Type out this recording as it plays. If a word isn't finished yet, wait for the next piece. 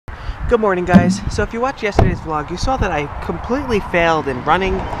Good morning, guys. So if you watched yesterday's vlog, you saw that I completely failed in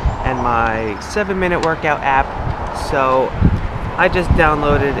running and my 7-minute workout app. So I just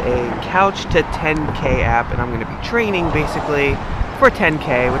downloaded a Couch to 10K app, and I'm going to be training basically for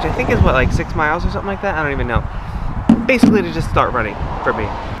 10K, which I think is what, like 6 miles or something like that? I don't even know. Basically to just start running for me.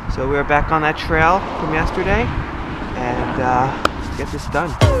 So we're back on that trail from yesterday, and let's get this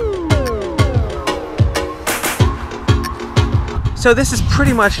done. So this is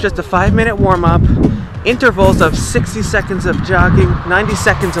pretty much just a 5-minute warm-up, intervals of 60 seconds of jogging, 90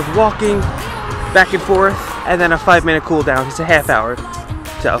 seconds of walking, back and forth, and then a 5-minute cool down. It's a half hour.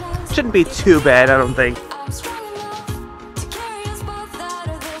 So, shouldn't be too bad, I don't think.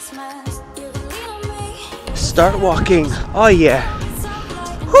 Start walking. Oh yeah.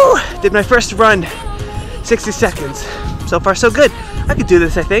 Whew! Did my first run. 60 seconds. So far so good. I could do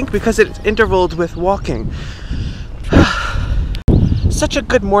this, I think, because it's intervaled with walking. Such a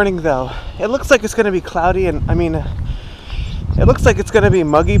good morning though. It looks like it's gonna be cloudy, and it looks like it's gonna be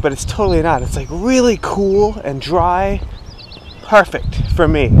muggy, but it's totally not. It's like really cool and dry. Perfect for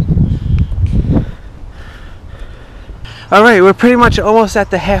me. Alright, we're pretty much almost at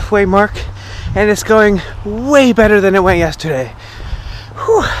the halfway mark, and it's going way better than it went yesterday.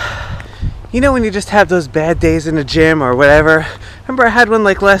 Whew. You know when you just have those bad days in the gym or whatever? Remember I had one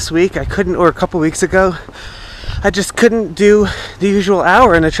like last week, or a couple weeks ago. I just couldn't do the usual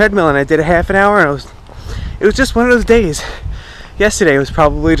hour in the treadmill, and I did a half an hour, and it was just one of those days. Yesterday was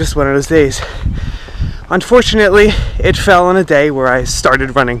probably just one of those days. Unfortunately, it fell on a day where I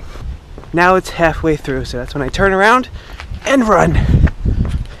started running. Now it's halfway through, so that's when I turn around and run.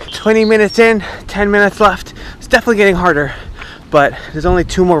 20 minutes in, 10 minutes left. It's definitely getting harder, but there's only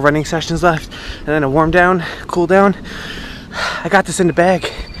 2 more running sessions left, and then a warm down, cool down. I got this in the bag.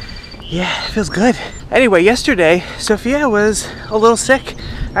 Yeah, it feels good. Anyway, yesterday, Sophia was a little sick.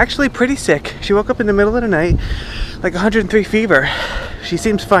 Actually pretty sick. She woke up in the middle of the night, like 103 fever. She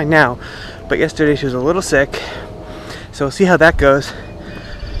seems fine now, but yesterday she was a little sick. So we'll see how that goes.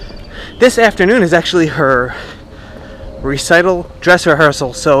 This afternoon is actually her recital dress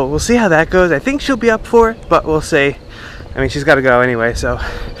rehearsal, so we'll see how that goes. I think she'll be up for it, but we'll see. I mean, she's gotta go anyway, so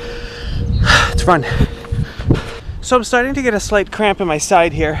let's run. So I'm starting to get a slight cramp in my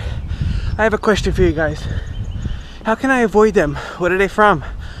side here. I have a question for you guys. How can I avoid them? What are they from?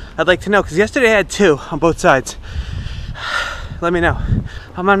 I'd like to know, because yesterday I had 2 on both sides. Let me know.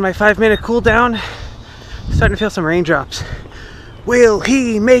 I'm on my 5-minute cool down. Starting to feel some raindrops. Will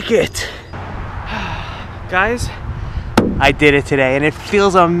he make it? Guys, I did it today, and it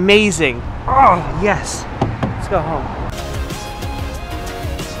feels amazing. Oh, yes. Let's go home.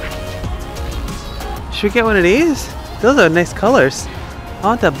 Should we get one of these? Those are nice colors. I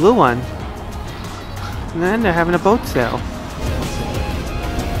want that blue one. And then they're having a boat sale.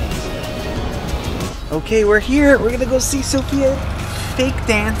 Okay, we're here. We're gonna go see Sophia fake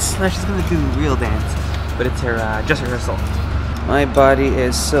dance. No, she's gonna do real dance, but it's her dress rehearsal. My body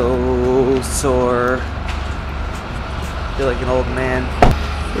is so sore. I feel like an old man.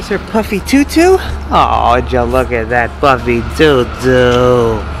 Is her puffy tutu? Oh, would you look at that puffy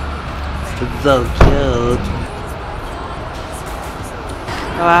tutu? It's so cute.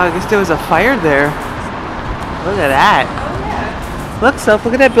 Oh wow, I guess there was a fire there. Look at that. Look, Soph,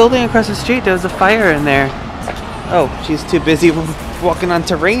 look at that building across the street. There was a fire in there. Oh, she's too busy walking on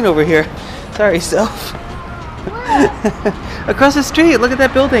terrain over here. Sorry, Soph. Across the street, look at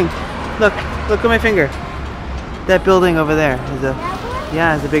that building. Look at my finger. That building over there.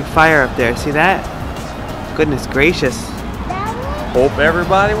 There's a big fire up there. See that? Goodness gracious. Hope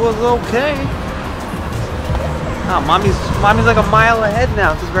everybody was okay. Oh, mommy's like a mile ahead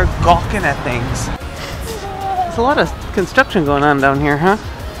now because we're gawking at things. There's a lot of construction going on down here, huh?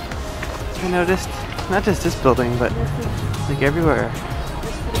 I noticed, not just this building, but like everywhere.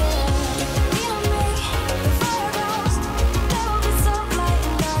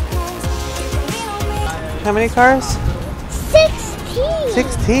 How many cars? 16.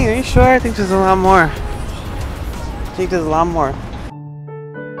 16, are you sure? I think there's a lot more. I think there's a lot more.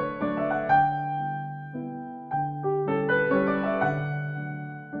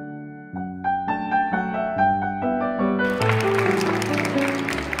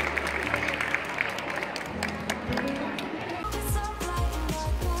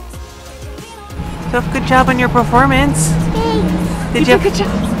 So good job on your performance. Thanks. Did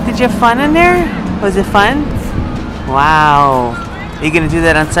you have fun in there? Was it fun? Wow. Are you gonna do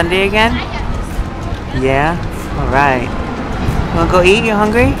that on Sunday again? Yeah? Alright. Wanna go eat? You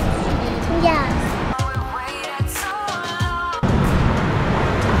hungry? Yeah.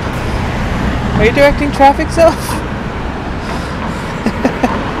 Are you directing traffic, Soph?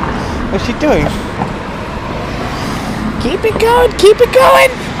 What's she doing? Keep it going, keep it going!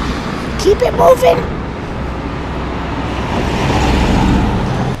 Keep it moving!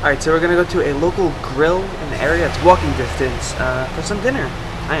 Alright, so we're gonna go to a local grill in the area. It's walking distance for some dinner.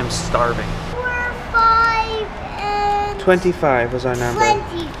 I am starving. 5 and 25 was our number.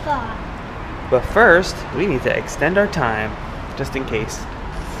 25. But first, we need to extend our time, just in case.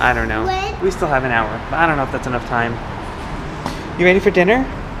 I don't know. When? We still have an hour, but I don't know if that's enough time. You ready for dinner?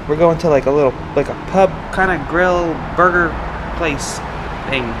 We're going to like a little, like a pub kind of grill burger place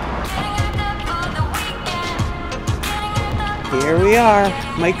thing. Here we are,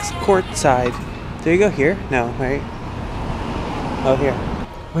 Mike's courtside. There you go, here? No, right? Oh, here.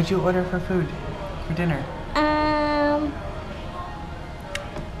 What'd you order for food, for dinner?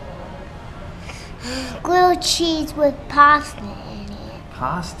 Grilled cheese with pasta in it.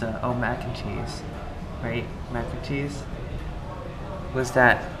 Pasta? Oh, mac and cheese. Right? Mac and cheese? What's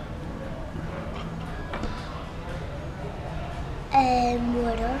that? And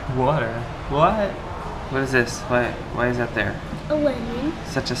water. Water? What? What is this? Why is that there? A lemon.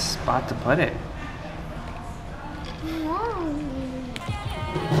 Such a spot to put it.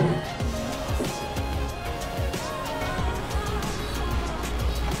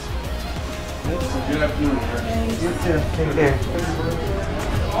 Good afternoon, sir. You too. Take care.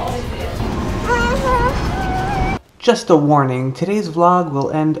 Just a warning, today's vlog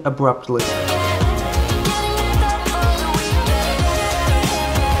will end abruptly.